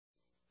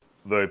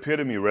The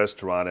Epitome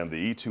Restaurant and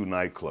the E2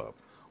 Nightclub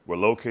were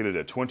located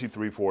at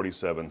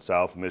 2347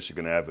 South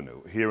Michigan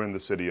Avenue, here in the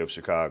city of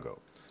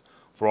Chicago.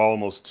 For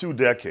almost 2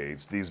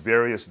 decades, these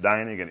various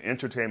dining and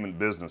entertainment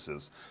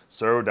businesses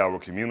served our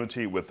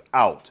community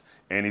without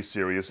any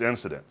serious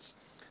incidents.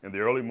 In the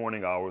early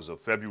morning hours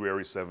of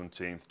February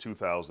 17,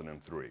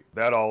 2003,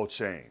 that all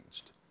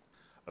changed.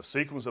 A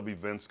sequence of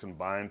events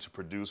combined to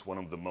produce one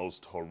of the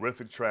most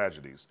horrific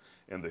tragedies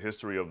in the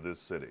history of this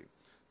city.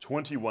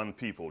 21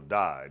 people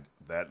died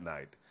that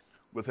night.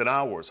 Within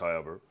hours,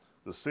 however,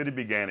 the city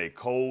began a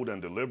cold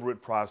and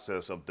deliberate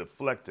process of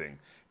deflecting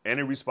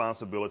any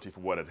responsibility for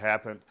what had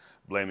happened,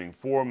 blaming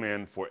 4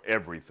 men for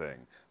everything.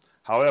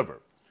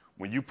 However,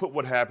 when you put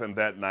what happened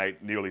that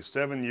night nearly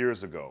 7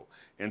 years ago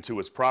into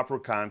its proper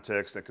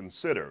context and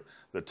consider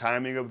the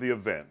timing of the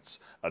events,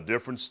 a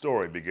different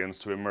story begins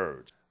to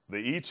emerge.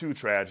 The E2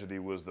 tragedy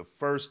was the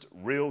first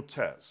real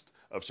test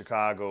of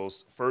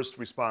Chicago's first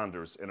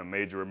responders in a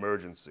major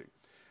emergency,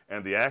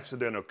 and the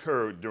accident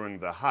occurred during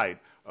the height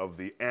of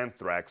the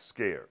anthrax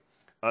scare.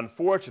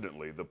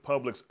 Unfortunately, the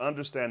public's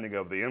understanding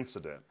of the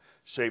incident,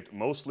 shaped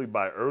mostly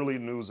by early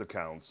news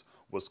accounts,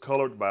 was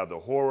colored by the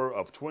horror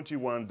of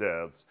 21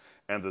 deaths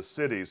and the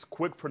city's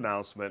quick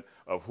pronouncement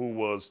of who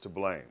was to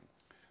blame.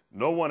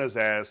 No one has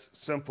asked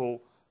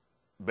simple,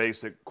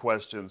 basic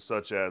questions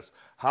such as,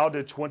 how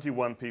did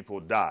 21 people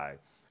die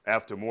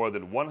after more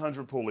than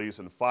 100 police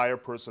and fire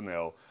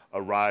personnel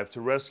arrived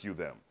to rescue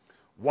them?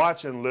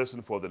 Watch and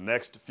listen for the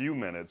next few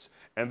minutes,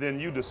 and then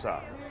you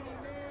decide.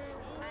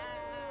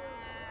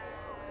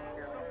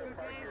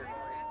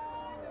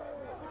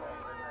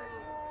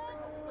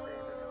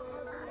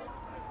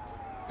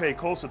 Pay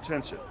close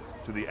attention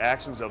to the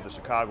actions of the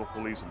Chicago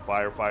police and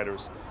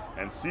firefighters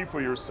and see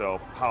for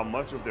yourself how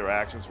much of their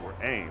actions were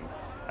aimed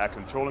at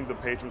controlling the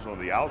patrons on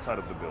the outside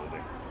of the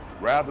building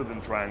rather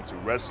than trying to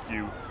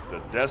rescue the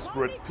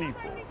desperate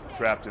people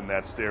trapped in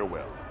that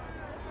stairwell.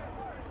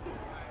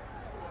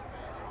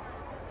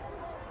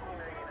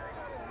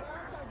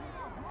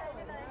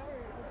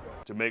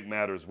 To make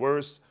matters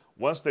worse,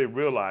 once they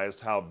realized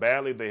how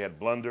badly they had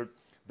blundered,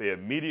 they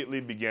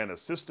immediately began a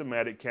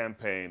systematic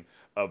campaign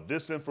of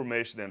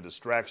disinformation and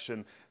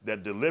distraction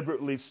that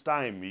deliberately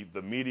stymied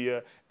the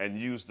media and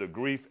used the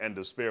grief and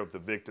despair of the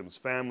victims'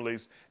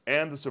 families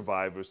and the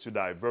survivors to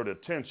divert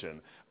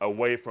attention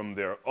away from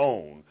their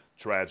own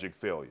tragic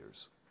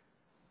failures.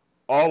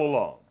 All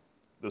along,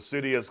 the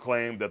city has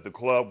claimed that the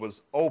club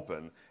was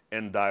open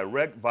in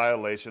direct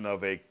violation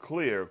of a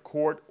clear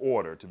court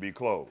order to be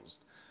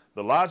closed.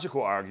 The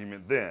logical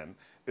argument then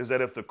is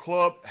that if the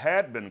club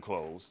had been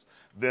closed,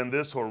 then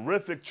this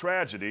horrific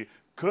tragedy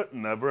could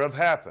never have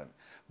happened.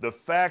 The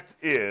fact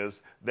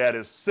is that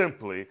is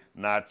simply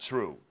not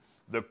true.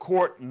 The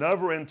court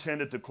never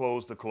intended to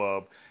close the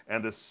club,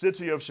 and the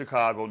city of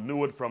Chicago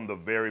knew it from the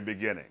very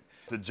beginning.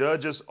 The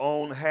judge's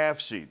own half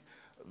sheet,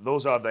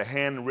 those are the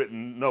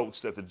handwritten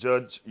notes that the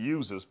judge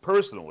uses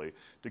personally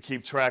to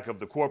keep track of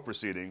the court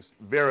proceedings,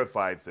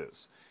 verified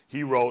this.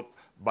 He wrote,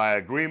 by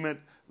agreement,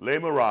 Le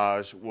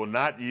Mirage will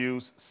not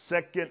use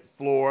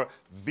second-floor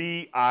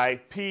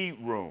VIP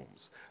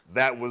rooms.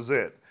 That was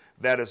it.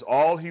 That is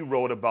all he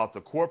wrote about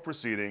the court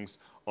proceedings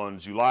on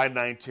July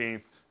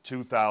 19,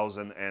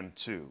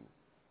 2002.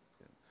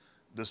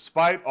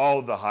 Despite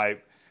all the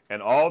hype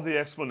and all the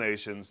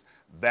explanations,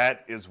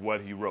 that is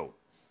what he wrote.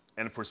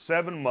 And for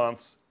 7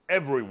 months,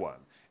 everyone,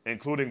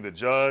 including the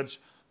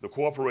judge, the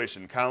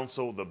Corporation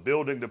Counsel, the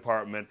building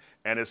department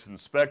and its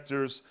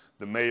inspectors,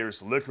 the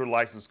Mayor's Liquor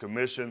License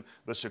Commission,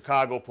 the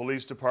Chicago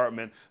Police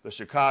Department, the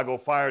Chicago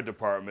Fire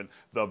Department,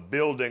 the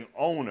building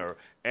owner,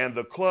 and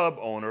the club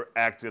owner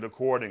acted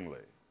accordingly.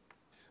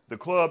 The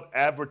club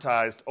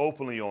advertised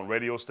openly on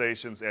radio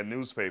stations and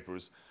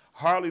newspapers,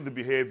 hardly the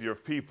behavior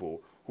of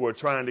people who are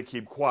trying to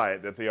keep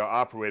quiet that they are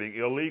operating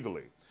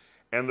illegally.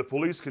 And the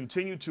police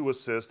continue to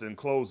assist in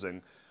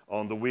closing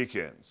on the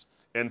weekends.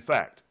 In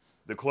fact,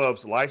 the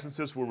club's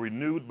licenses were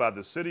renewed by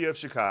the city of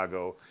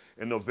Chicago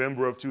in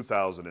November of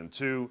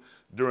 2002,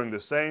 during the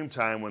same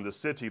time when the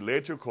city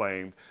later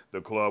claimed the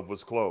club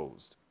was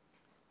closed.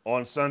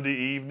 On Sunday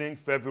evening,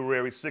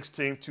 February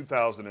 16,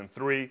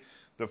 2003,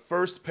 the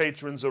first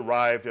patrons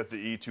arrived at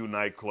the E2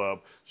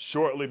 nightclub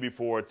shortly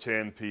before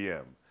 10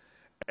 p.m.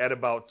 At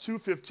about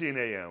 2:15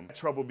 a.m.,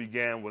 trouble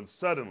began when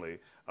suddenly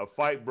a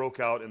fight broke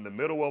out in the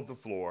middle of the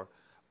floor.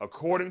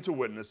 According to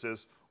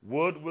witnesses,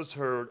 Wood was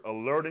heard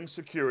alerting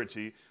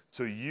security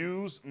to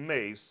use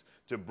mace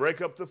to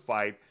break up the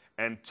fight,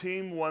 and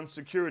Team 1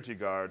 security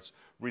guards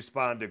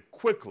responded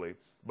quickly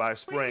by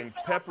spraying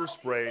pepper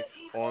spray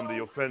on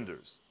the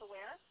offenders.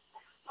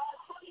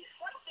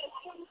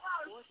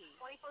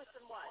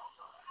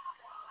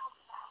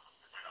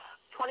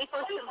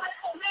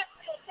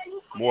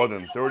 More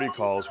than 30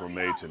 calls were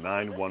made to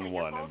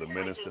 911 in the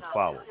minutes that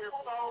followed.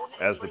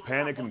 As the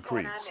panic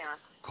increased,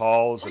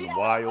 calls and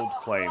wild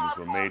claims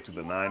were made to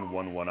the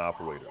 911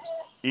 operators,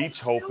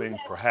 each hoping,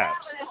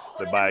 perhaps,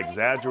 that by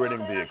exaggerating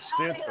the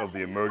extent of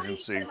the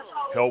emergency,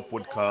 help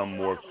would come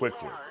more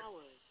quickly.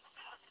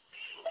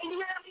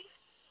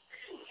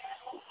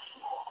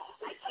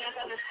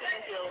 can't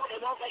understand you.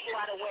 They won't let you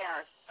out of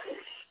where?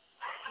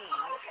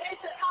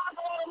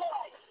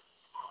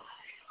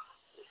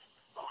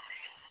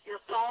 Your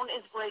phone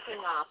is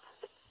breaking up.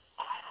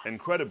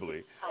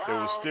 Incredibly, there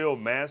was still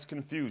mass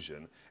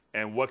confusion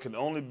and what can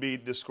only be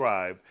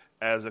described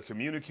as a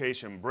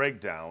communication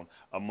breakdown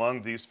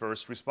among these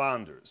first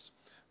responders.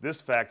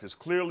 This fact is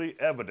clearly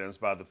evidenced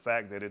by the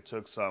fact that it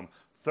took some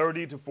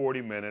 30 to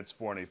 40 minutes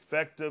for an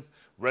effective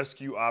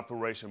rescue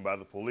operation by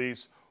the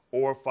police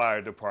or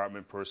fire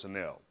department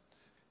personnel.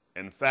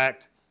 In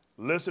fact,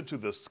 listen to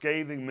the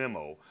scathing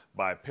memo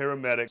by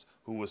paramedics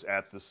who was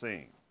at the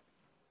scene.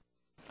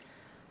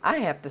 I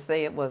have to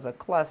say it was a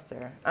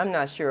cluster. I'm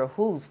not sure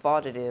whose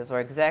fault it is or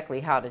exactly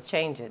how to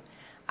change it.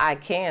 I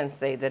can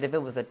say that if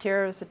it was a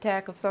terrorist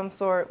attack of some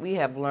sort, we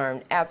have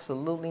learned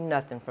absolutely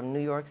nothing from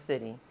New York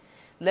City.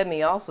 Let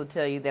me also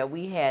tell you that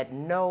we had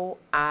no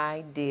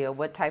idea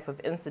what type of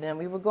incident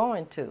we were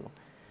going to.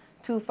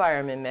 2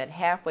 firemen met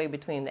halfway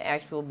between the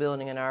actual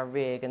building and our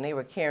rig, and they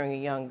were carrying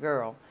a young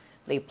girl.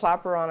 They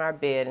plop her on our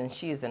bed, and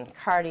she's in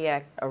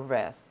cardiac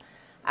arrest.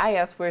 I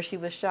asked where she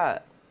was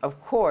shot. Of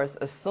course,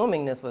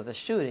 assuming this was a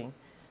shooting,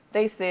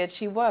 they said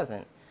she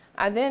wasn't.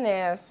 I then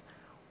asked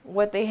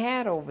what they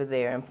had over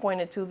there and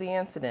pointed to the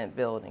incident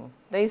building.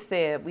 They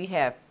said we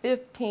have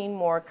 15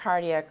 more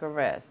cardiac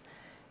arrests.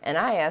 And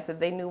I asked if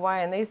they knew why,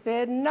 and they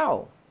said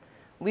no.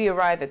 We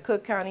arrived at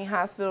Cook County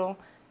Hospital.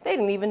 They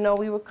didn't even know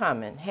we were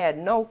coming, had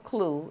no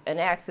clue an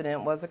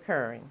accident was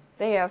occurring.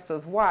 They asked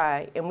us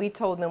why, and we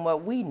told them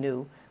what we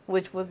knew,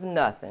 which was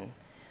nothing.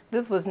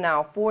 This was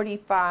now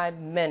 45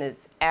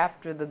 minutes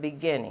after the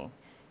beginning.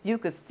 You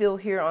could still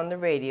hear on the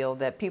radio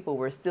that people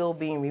were still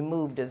being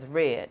removed as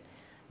red.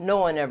 No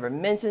one ever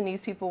mentioned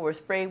these people were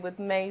sprayed with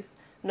mace.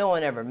 No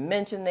one ever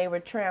mentioned they were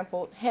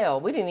trampled. Hell,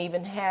 we didn't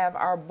even have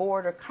our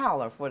board or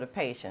collar for the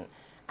patient.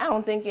 I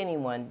don't think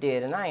anyone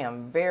did, and I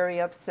am very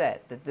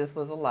upset that this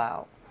was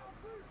allowed.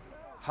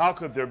 How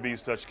could there be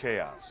such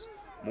chaos?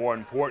 More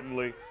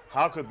importantly,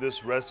 how could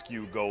this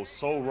rescue go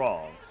so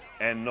wrong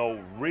and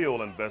no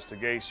real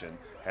investigation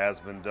has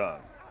been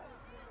done?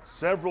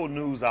 Several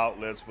news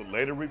outlets would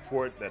later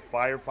report that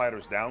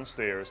firefighters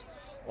downstairs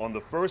on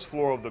the first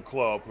floor of the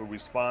club who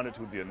responded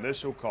to the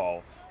initial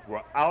call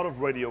were out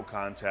of radio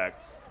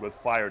contact with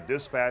fire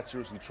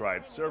dispatchers who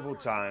tried several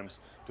times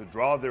to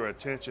draw their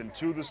attention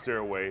to the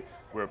stairway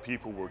where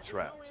people were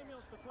trapped.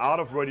 Out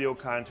of radio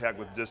contact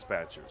with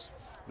dispatchers.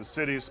 The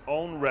city's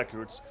own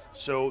records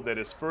show that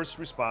its first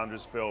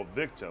responders fell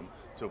victim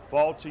to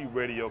faulty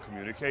radio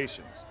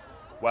communications.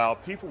 While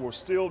people were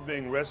still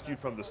being rescued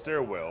from the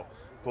stairwell,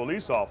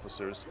 police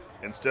officers,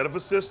 instead of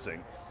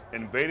assisting,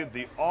 invaded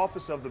the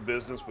office of the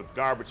business with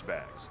garbage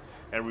bags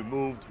and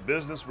removed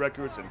business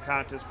records and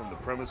contents from the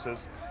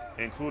premises,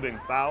 including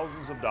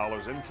thousands of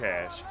dollars in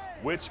cash,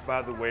 which,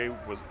 by the way,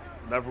 was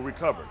never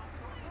recovered.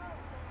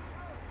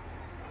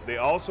 They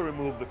also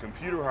removed the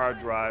computer hard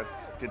drive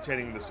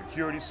containing the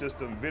security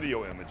system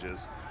video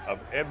images of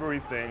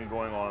everything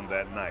going on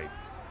that night.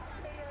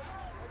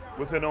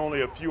 Within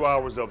only a few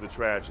hours of the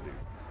tragedy,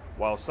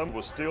 while some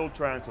was still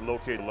trying to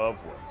locate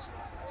loved ones,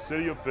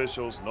 city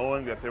officials,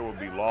 knowing that there would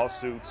be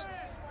lawsuits,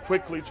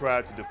 quickly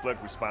tried to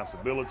deflect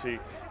responsibility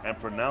and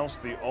pronounce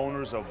the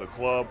owners of the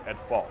club at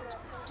fault.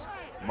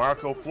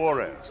 Marco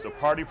Flores, the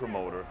party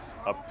promoter,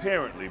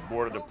 apparently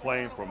boarded a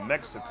plane from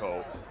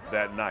Mexico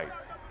that night.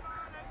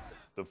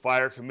 The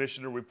fire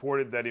commissioner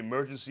reported that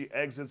emergency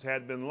exits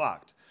had been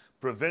locked,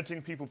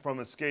 preventing people from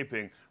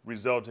escaping,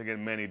 resulting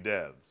in many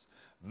deaths.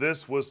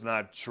 This was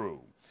not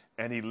true,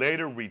 and he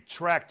later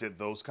retracted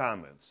those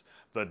comments.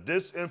 The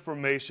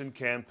disinformation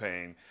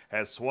campaign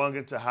had swung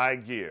into high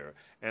gear,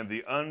 and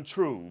the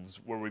untruths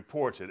were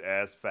reported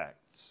as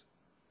facts.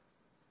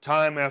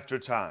 Time after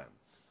time,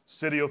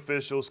 city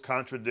officials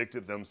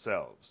contradicted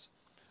themselves.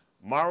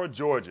 Mara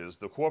Georges,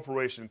 the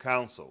corporation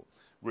counsel,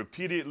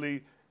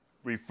 repeatedly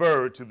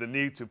referred to the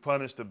need to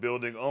punish the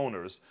building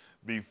owners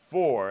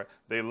before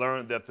they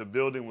learned that the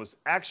building was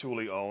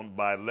actually owned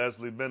by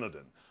Leslie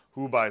Benedon,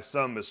 who by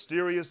some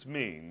mysterious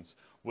means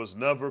was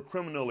never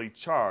criminally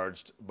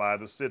charged by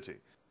the city.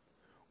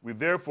 We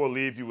therefore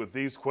leave you with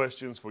these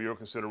questions for your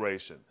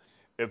consideration.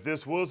 If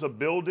this was a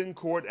building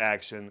court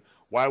action,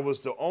 why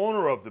was the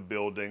owner of the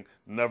building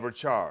never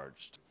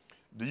charged?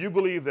 Do you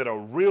believe that a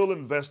real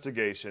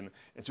investigation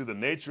into the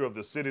nature of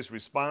the city's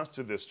response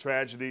to this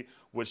tragedy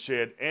would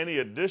shed any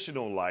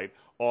additional light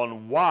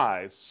on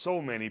why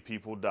so many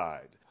people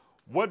died?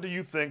 What do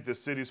you think the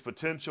city's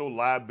potential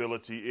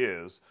liability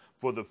is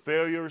for the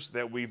failures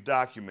that we've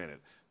documented?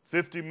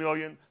 50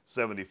 million,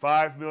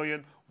 75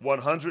 million,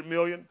 100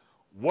 million?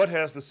 What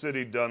has the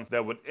city done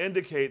that would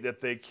indicate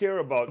that they care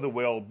about the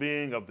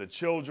well-being of the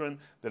children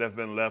that have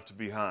been left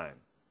behind?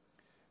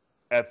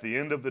 At the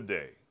end of the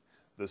day,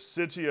 the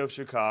city of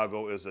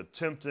Chicago is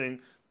attempting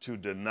to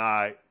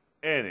deny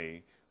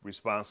any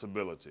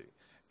responsibility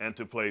and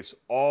to place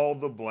all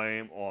the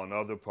blame on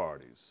other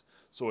parties,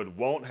 so it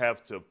won't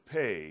have to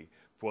pay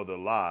for the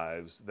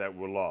lives that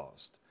were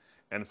lost.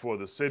 And for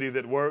the city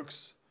that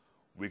works,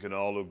 we can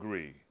all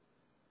agree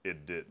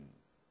it didn't.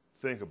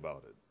 Think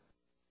about it.